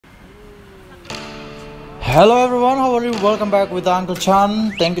Hello everyone, how are you? Welcome back with Uncle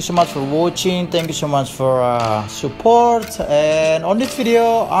Chan. Thank you so much for watching. Thank you so much for support. And on this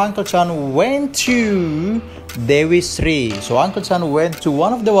video, Uncle Chan went to Dewi Sri. So Uncle Chan went to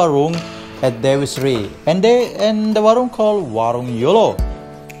one of the warung at Dewi Sri, and the warung called Warung Yolo.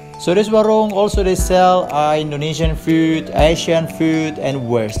 So this warung also they sell Indonesian food, Asian food, and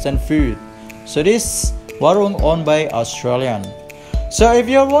Western food. So this warung owned by Australian. So if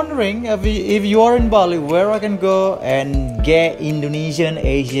you're wondering if you are in Bali where I can go and get Indonesian,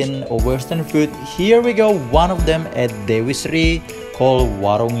 Asian or Western food, here we go, one of them at Dewi Sri called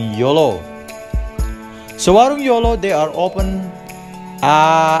Warung Yolo. So Warung Yolo, they are open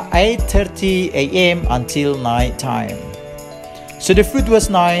 8:30 a.m. until night time. So the food was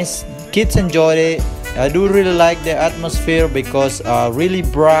nice, kids enjoyed it. I do really like the atmosphere because really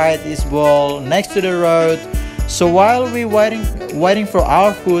bright as well, next to the road. So while we waiting for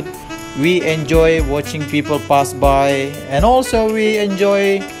our food, we enjoy watching people pass by, and also we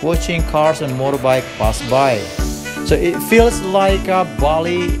enjoy watching cars and motorbike pass by. So it feels like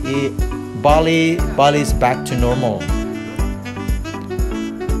Bali is back to normal.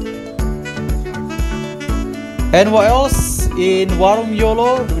 And what else in Warung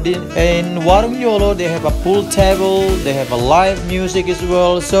Yolo? In Warung Yolo, they have a pool table, they have a live music as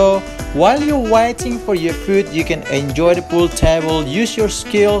well. So while you're waiting for your food, you can enjoy the pool table, use your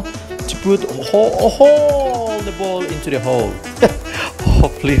skill to put the ball into the hole.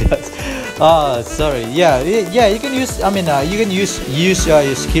 Hopefully that's sorry. Yeah, you can use, you can use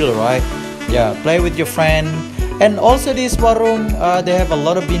your skill, right? Yeah, play with your friend. And also this warung, they have a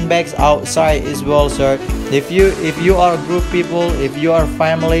lot of bean bags outside as well. So if you are a group people, if you are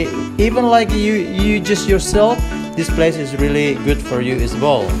family, even like you just yourself, this place is really good for you as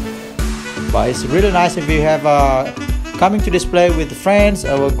well. But it's really nice if you have coming to this place with friends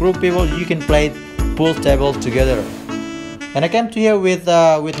or a group people, you can play pool table together. And I came to here with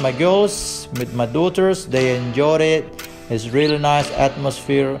my girls, with my daughters. They enjoyed it. It's really nice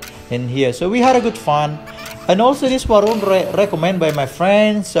atmosphere in here. So we had a good fun. And also this warung recommended by my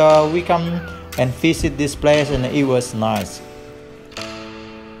friends. We come and visit this place and it was nice.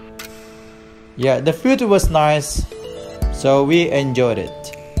 Yeah, the food was nice. So we enjoyed it.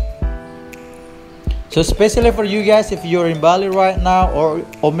 So especially for you guys, if you're in Bali right now,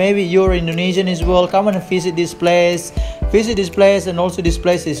 or maybe you're Indonesian as well, come and visit this place. And also this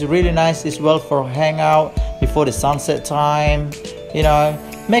place is really nice as well for hangout before the sunset time. You know,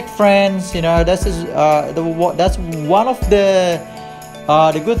 make friends. You know, that's one of the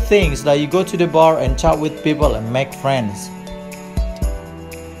good things that you go to the bar and chat with people and make friends.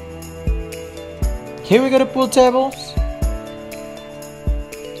 Here we got the pool tables.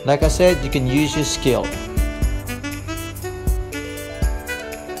 Like I said, you can use your skill.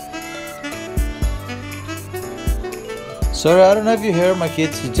 Sorry, I don't know if you hear my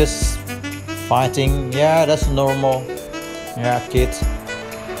kids just fighting. Yeah, that's normal. Yeah, kids.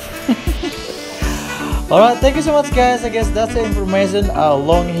 Alright, thank you so much guys. I guess that's the information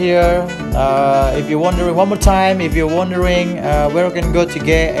along here. If you're wondering, one more time, if you're wondering where I can go to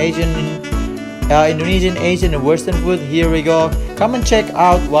get Indonesian, Asian and Western food, here we go. Come and check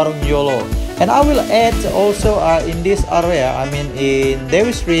out Warung Yolo. And I will add also in this area, in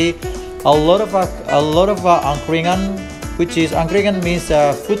Dewi Sri, a lot of angkringan, which is angkringan means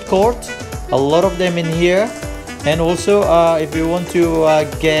food court. A lot of them in here. And also if you want to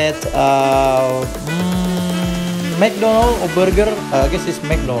get McDonald's or burger, I guess it's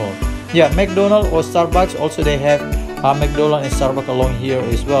McDonald's. Yeah, McDonald's or Starbucks, also they have McDonald's and Starbucks along here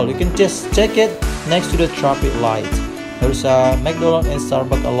as well. You can just check it next to the traffic light. There's a McDonald's and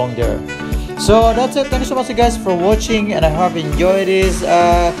Starbucks along there. So that's it. Thank you so much guys for watching, and I hope you enjoyed this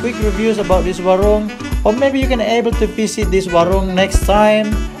quick reviews about this warung. Or maybe you can able to visit this warung next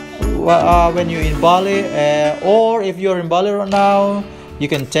time when you're in Bali, or if you're in Bali right now, you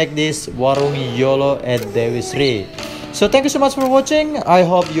can check this Warung Yolo at Dewi Sri. So thank you so much for watching. I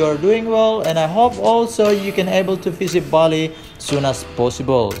hope you're doing well, and I hope also you can able to visit Bali soon as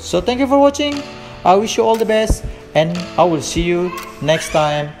possible. So thank you for watching. I wish you all the best, and I will see you next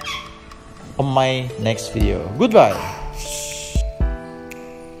time on my next video. Goodbye.